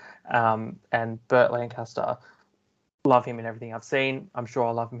time. And Burt Lancaster, love him in everything I've seen. I'm sure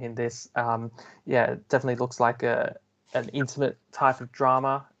I'll love him in this. It definitely looks like an intimate type of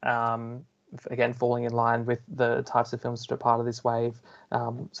drama. Again, falling in line with the types of films that are part of this wave.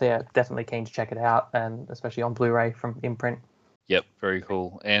 Definitely keen to check it out, and especially on Blu-ray from Imprint. Yep, very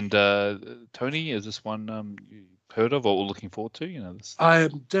cool. And Tony, is this one you heard of or looking forward to? This. I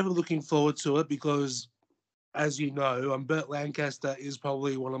am definitely looking forward to it because, as you know, Burt Lancaster is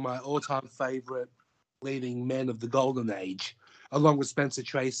probably one of my all-time favorite leading men of the golden age, along with Spencer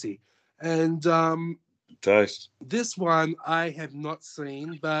Tracy. And Taste. this one I have not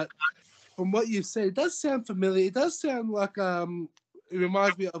seen, but from what you've said, it does sound familiar. It does sound like it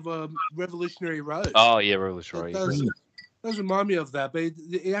reminds me of a Revolutionary Road. Oh yeah, Revolutionary Road. It does remind me of that, but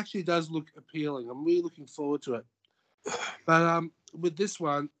it actually does look appealing. I'm really looking forward to it. But with this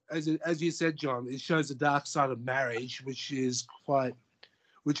one, as you said, John, it shows the dark side of marriage, which is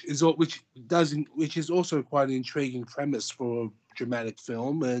also quite an intriguing premise for a dramatic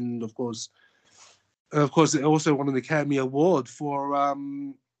film, and of course, it also won an Academy Award for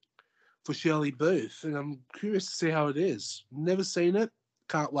Shirley Booth, and I'm curious to see how it is. Never seen it,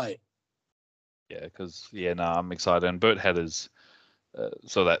 can't wait. Yeah, because I'm excited. And Burt had his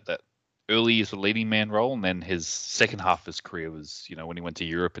that early years of leading man role, and then his second half of his career was when he went to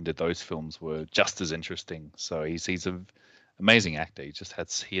Europe and did those films were just as interesting. So he's an amazing actor. He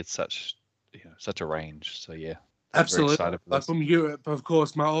had such a range. So yeah, absolutely. Very excited for like this. from Europe, of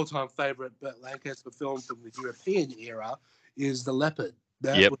course, my all-time favorite Burt Lancaster film from the European era is The Leopard.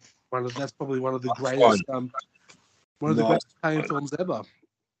 Yep. That's probably one of the greatest greatest Italian films ever.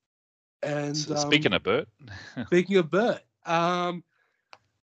 And speaking of Burt,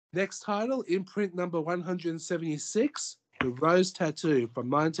 next title, imprint number 176, The Rose Tattoo from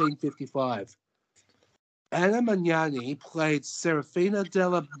 1955. Anna Magnani played Serafina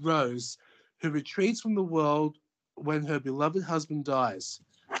della Rose, who retreats from the world when her beloved husband dies.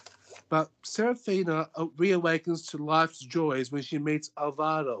 But Serafina reawakens to life's joys when she meets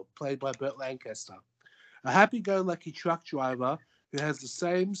Alvaro, played by Burt Lancaster, a happy-go-lucky truck driver who has the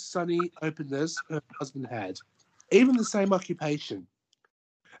same sunny openness her husband had, even the same occupation.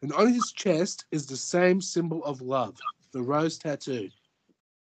 And on his chest is the same symbol of love, the rose tattoo.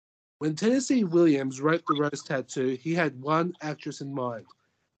 When Tennessee Williams wrote The Rose Tattoo, he had one actress in mind,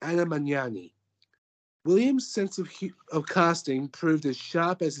 Anna Magnani. Williams' sense of casting proved as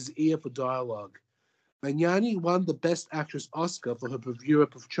sharp as his ear for dialogue. Magnani won the Best Actress Oscar for her bravura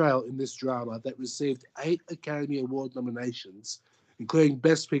portrayal in this drama that received 8 Academy Award nominations, including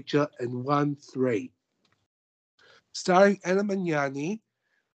Best Picture, and won 3. Starring Anna Magnani,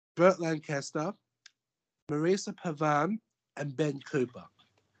 Burt Lancaster, Marisa Pavan, and Ben Cooper.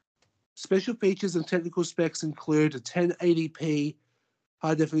 Special features and technical specs include a 1080p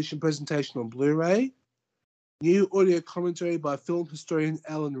high-definition presentation on Blu-ray, new audio commentary by film historian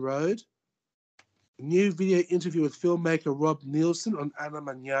Alan Rode, a new video interview with filmmaker Rob Nielsen on Anna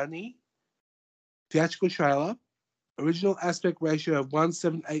Magnani, theatrical trailer, original aspect ratio of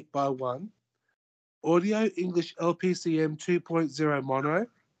 178:1, audio English LPCM 2.0 mono,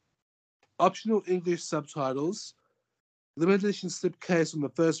 optional English subtitles, limited edition slipcase on the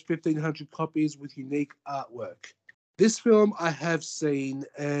first 1,500 copies with unique artwork. This film I have seen,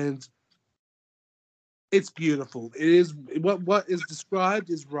 and it's beautiful. It is what is described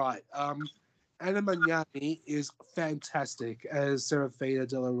is right. Anna Magnani is fantastic as Serafina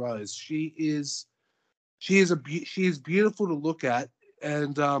della Rose. She is beautiful to look at,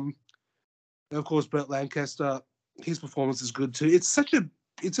 and of course Burt Lancaster, his performance is good too. It's such a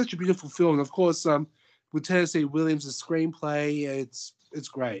beautiful film. And of course, with Tennessee Williams' screenplay, it's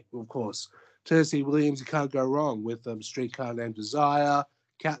great. Of course, Tennessee Williams, you can't go wrong with Streetcar Named Desire,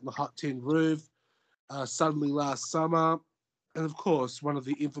 Cat in the Hot Tin Roof, Suddenly Last Summer, and of course, one of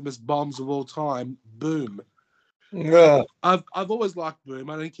the infamous bombs of all time, Boom. Yeah. I've always liked Boom.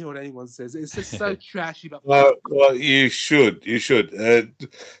 I don't care what anyone says. It's just so trashy. But Well, you should.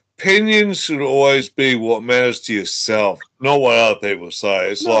 Opinions should always be what matters to yourself, not what other people say.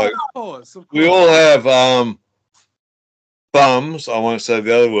 It's of course. We all have bums. I won't say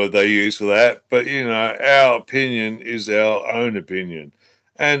the other word they use for that, but our opinion is our own opinion,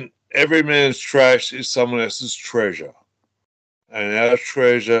 and every man's trash is someone else's treasure, and our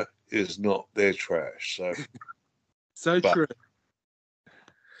treasure is not their trash. So true.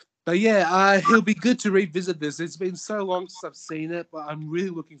 But yeah, it'll be good to revisit this. It's been so long since I've seen it, but I'm really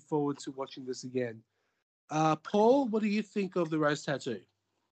looking forward to watching this again. Paul, what do you think of The Rose Tattoo?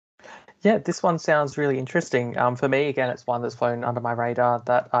 Yeah, this one sounds really interesting. For me, again, it's one that's flown under my radar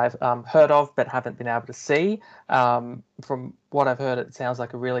that I've heard of but haven't been able to see. From what I've heard, it sounds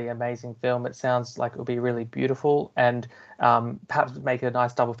like a really amazing film. It sounds like it'll be really beautiful and perhaps make a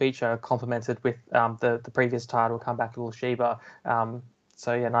nice double feature complemented with the previous title, Come Back Little Sheba.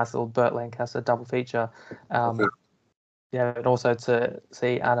 So yeah, nice little Burt Lancaster double feature. Yeah, and also to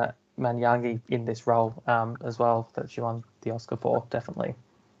see Anna Manyangi in this role as well that she won the Oscar for, definitely.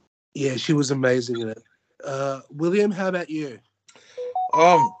 Yeah, she was amazing in it. William, how about you?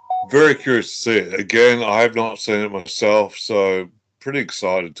 I'm very curious to see it. Again, I have not seen it myself, so pretty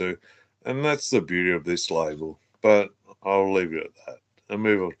excited to. And that's the beauty of this label. But I'll leave it at that. And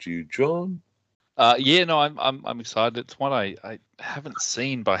move on to you, John. Yeah, no, I'm excited. It's one I haven't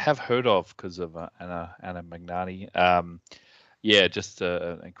seen, but I have heard of because of Anna Magnani. Yeah, just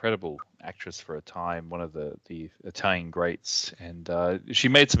an incredible actress for a time, one of the Italian greats, and she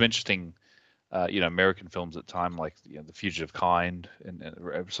made some interesting, American films at the time, like The Fugitive Kind, and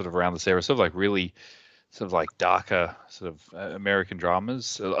sort of around this era, sort of like really, sort of like darker, sort of American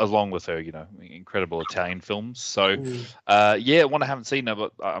dramas, along with her, incredible Italian films. So, yeah, one I haven't seen now,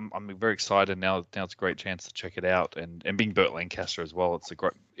 but I'm very excited now. Now it's a great chance to check it out, and being Burt Lancaster as well, it's a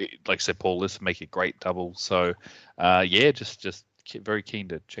great, like I said, Paul, this will make it great double. So, yeah, just very keen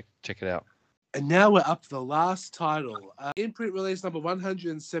to check it out. And now we're up to the last title. Imprint release number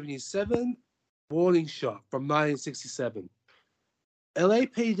 177, Warning Shot from 1967.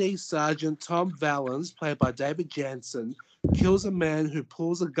 LAPD Sergeant Tom Valens, played by David Jansen, kills a man who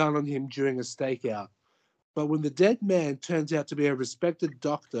pulls a gun on him during a stakeout. But when the dead man turns out to be a respected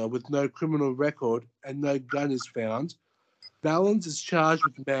doctor with no criminal record and no gun is found, Valens is charged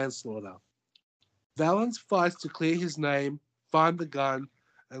with manslaughter. Valens fights to clear his name, find the gun,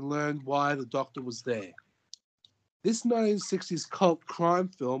 and learn why the doctor was there. This 1960s cult crime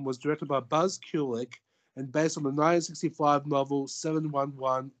film was directed by Buzz Kulik and based on the 1965 novel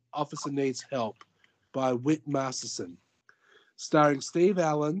 711 Officer Needs Help by Whit Masterson, starring Steve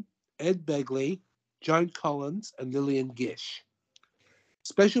Allen, Ed Begley, Joan Collins, and Lillian Gish.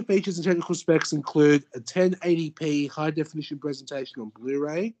 Special features and technical specs include a 1080p high-definition presentation on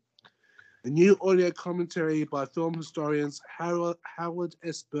Blu-ray, a new audio commentary by film historians Howard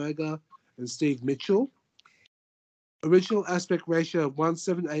S. Berger and Steve Mitchell, original aspect ratio of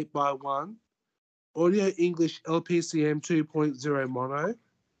 178:1, audio English LPCM 2.0 mono,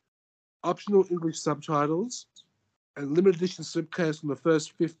 optional English subtitles, and limited edition slipcase from the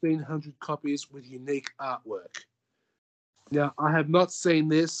first 1,500 copies with unique artwork. Now, I have not seen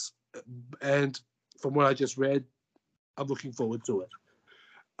this, and from what I just read, I'm looking forward to it.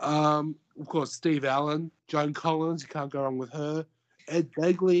 Of course, Steve Allen, Joan Collins, you can't go wrong with her, Ed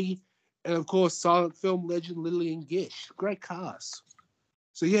Begley, and of course, silent film legend Lillian Gish. Great cast.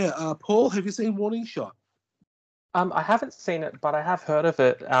 So yeah, Paul, have you seen Warning Shot? I haven't seen it, but I have heard of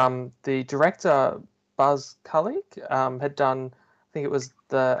it. The director, Buzz Kulik, had done, I think it was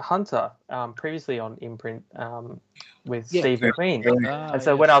The Hunter, previously on Imprint with Steve McQueen. And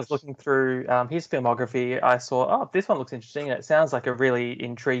so when I was looking through his filmography, I saw, this one looks interesting, and it sounds like a really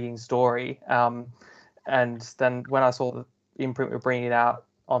intriguing story. And then when I saw the Imprint were bringing it out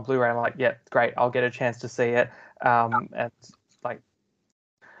on Blu-ray, I'm like, yeah, great, I'll get a chance to see it. And like,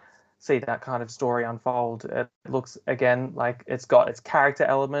 see that kind of story unfold. It looks, again, like it's got its character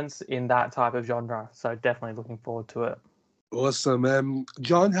elements in that type of genre. So definitely looking forward to it. Awesome.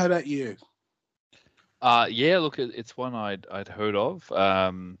 John, how about you? Yeah, look, it's one I'd heard of.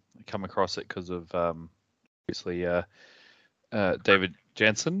 Come across it because of obviously David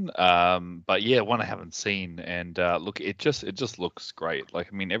Jansen. But yeah, one I haven't seen. And look, it just looks great. Like,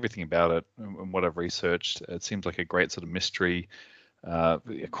 I mean, everything about it and what I've researched, it seems like a great sort of mystery, a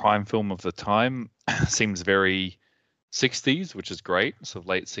crime film of the time. Seems very 60s, which is great. So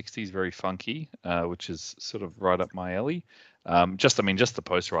late 60s, very funky, which is sort of right up my alley. Just the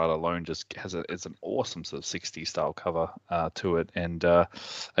poster art alone just it's an awesome sort of 60s style cover to it, and yeah,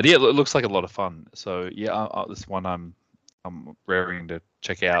 it looks like a lot of fun. So yeah, this one I'm raring to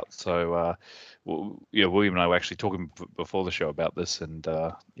check out. So William and I were actually talking before the show about this, and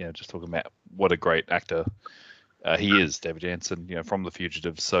just talking about what a great actor he is, David Jansen, from The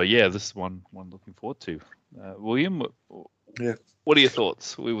Fugitive. So yeah, this is one looking forward to. William, what are your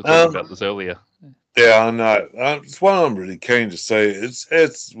thoughts? We were talking about this earlier. Yeah, I know. It's one I'm really keen to see.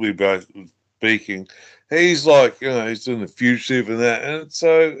 It's we both speaking. He's like, he's doing The Fugitive and that, and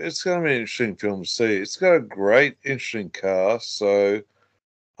so it's going to be an interesting film to see. It's got a great, interesting cast, so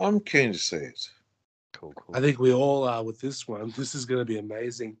I'm keen to see it. Cool. I think we all are with this one. This is going to be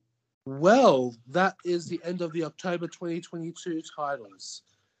amazing. Well, that is the end of the October 2022 titles.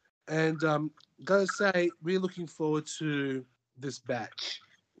 And gotta say, we're looking forward to this batch.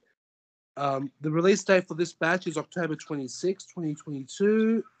 The release date for this batch is October 26,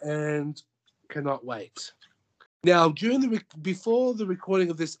 2022, and cannot wait. Now, before the recording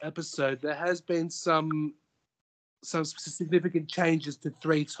of this episode, there has been some significant changes to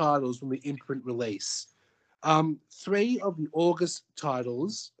 3 titles from the Imprint release. 3 of the August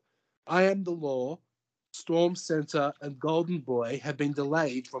titles I Am the Law, Storm Center, and Golden Boy have been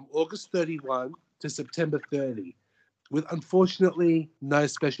delayed from August 31 to September 30, with unfortunately no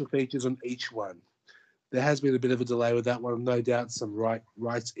special features on each one. There has been a bit of a delay with that one, no doubt some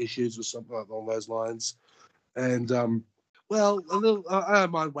rights issues or something along those lines. And, well, I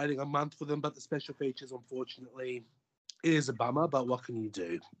don't mind waiting a month for them, but the special features, unfortunately, it is a bummer, but what can you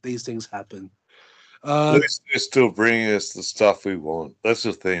do? These things happen. At least they're still bringing us the stuff we want. That's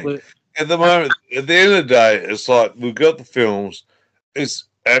the thing. But, At the moment, at the end of the day, it's like we've got the films. It's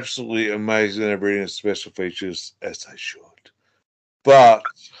absolutely amazing they're bringing us special features, as they should. But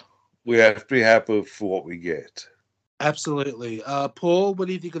we have to be happy for what we get. absolutely. Paul, what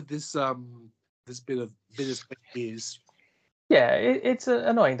do you think of this this bit of news? Yeah, it's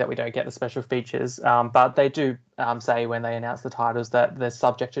annoying that we don't get the special features, but they do say when they announce the titles that they're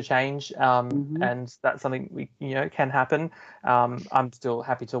subject to change, and that's something we can happen. I'm still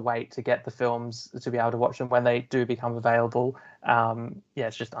happy to wait to get the films to be able to watch them when they do become available. Yeah,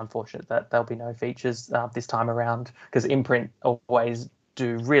 it's just unfortunate that there'll be no features this time around, because Imprint always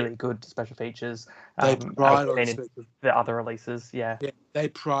do really good special features. They pride on the other releases. Yeah, they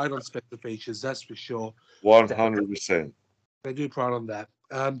pride on special features. That's for sure. 100%. They do pride on that.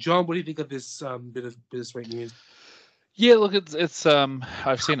 John, what do you think of this bit of bittersweet news? Yeah, look, it's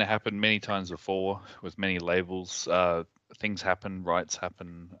I've seen it happen many times before with many labels. Things happen, rights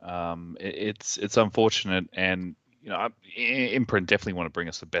happen. It's unfortunate, and Imprint definitely want to bring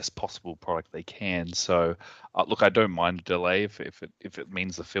us the best possible product they can. So, look, I don't mind a delay if it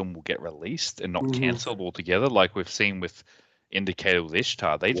means the film will get released and not cancelled altogether, like we've seen with Indicator with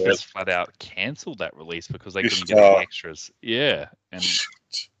Ishtar. They just flat out cancelled that release because they couldn't get the extras. Yeah, and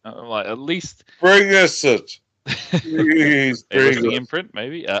like at least bring us it. Please, bring Imprint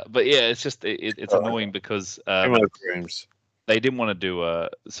maybe. But yeah, it's just it's annoying because they didn't want to do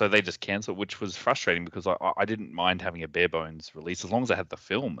so they just cancelled, which was frustrating because I didn't mind having a bare bones release as long as I had the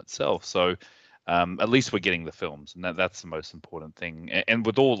film itself. So at least we're getting the films, and that's the most important thing. And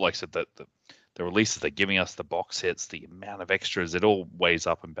with all, like I said, the releases they're giving us, the box sets, the amount of extras, it all weighs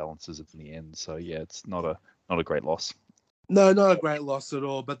up and balances in the end. So yeah, it's not a great loss. No, not a great loss at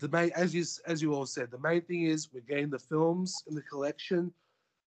all. But the main, as you all said, the main thing is we're getting the films in the collection.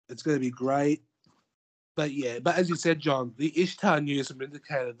 It's going to be great. But yeah, but as you said, John, the Ishtar news from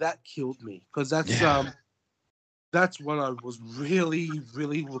Indicator, that killed me because that's what I was really,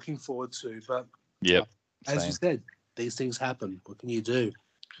 really looking forward to. But as you said, these things happen. What can you do?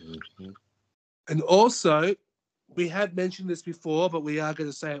 Mm-hmm. And also, we had mentioned this before, but we are going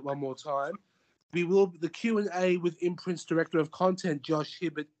to say it one more time. The Q&A with Imprint's Director of Content, Josh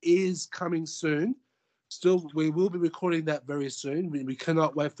Hibbert, is coming soon. Still, we will be recording that very soon. We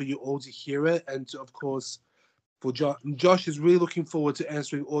cannot wait for you all to hear it. And of course, for Josh is really looking forward to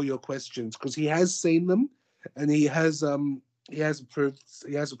answering all your questions because he has seen them and he has approved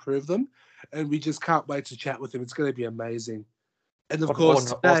them. And we just can't wait to chat with him. It's going to be amazing. And of course,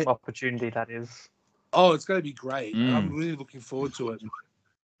 what an opportunity that is. Oh, it's going to be great. I'm really looking forward to it.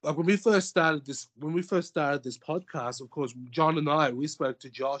 Like when we first started this podcast, of course, John and we spoke to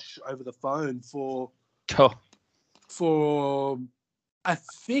Josh over the phone for I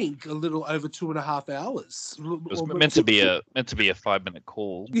think a little over 2.5 hours. It was meant to be a 5-minute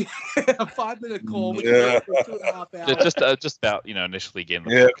call. Yeah, a 5-minute call. Which was 2.5 hours. Just about initially getting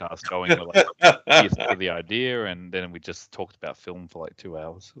the podcast going, with the idea, and then we just talked about film for like 2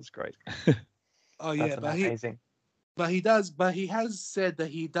 hours. It was great. Oh yeah, but amazing. But he has said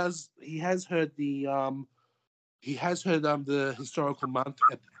that he has heard the historical month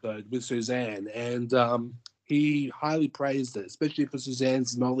episode with Suzanne, and he highly praised it, especially for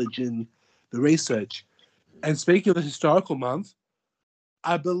Suzanne's knowledge in the research. And speaking of the historical month,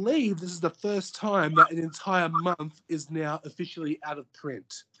 I believe this is the first time that an entire month is now officially out of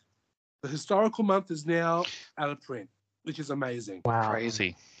print. The historical month is now out of print, which is amazing. Wow.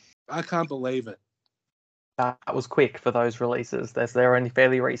 Crazy. I can't believe it. That was quick for those releases. They're only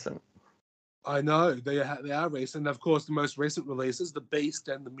fairly recent. I know they are recent. Of course, the most recent releases, The Beast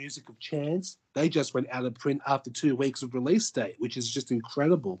and The Music of Chance, they just went out of print after 2 weeks of release date, which is just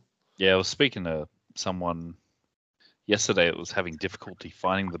incredible. Yeah, I was speaking to someone yesterday that was having difficulty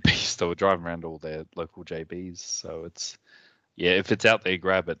finding The Beast. They were driving around all their local JBs, so if it's out there,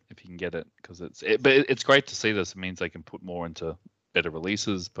 grab it if you can get it, because but it's great to see this. It means they can put more into better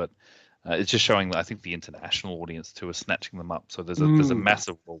releases, but it's just showing that I think the international audience too is snatching them up. So there's a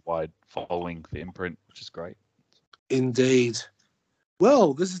massive worldwide following for Imprint, which is great. Indeed.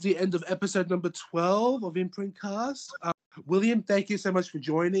 Well, this is the end of episode number 12 of Imprint Cast. William, thank you so much for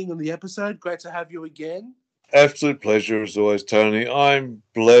joining on the episode. Great to have you again. absolute pleasure as always, Tony. I'm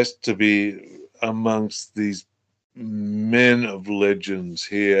blessed to be amongst these men of legends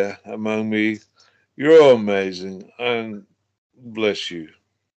here among me. You're amazing, and bless you.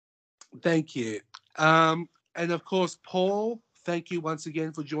 Thank you. And of course, Paul, thank you once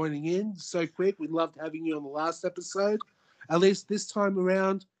again for joining in so quick. We loved having you on the last episode. At least this time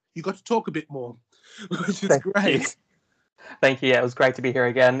around, you got to talk a bit more, which is Thank great. you. Thank you. Yeah, it was great to be here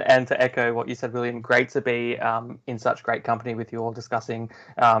again. And to echo what you said, William, great to be in such great company with you all discussing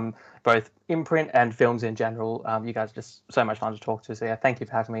both imprint and films in general. You guys are just so much fun to talk to. So yeah, thank you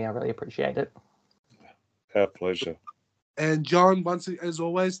for having me. I really appreciate it. Our pleasure. And John, once as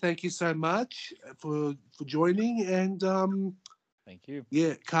always, thank you so much for joining. And Thank you.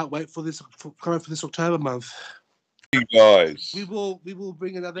 yeah, can't wait for this coming for this October month. You guys. We will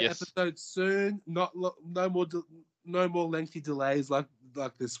bring another Yes. episode soon. No more lengthy delays like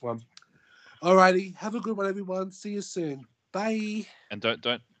this one. Alrighty, have a good one, everyone. See you soon. Bye. And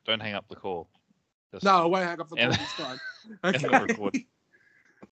don't hang up the call. Just No, I won't hang up the call And- this time. end the Okay. recording.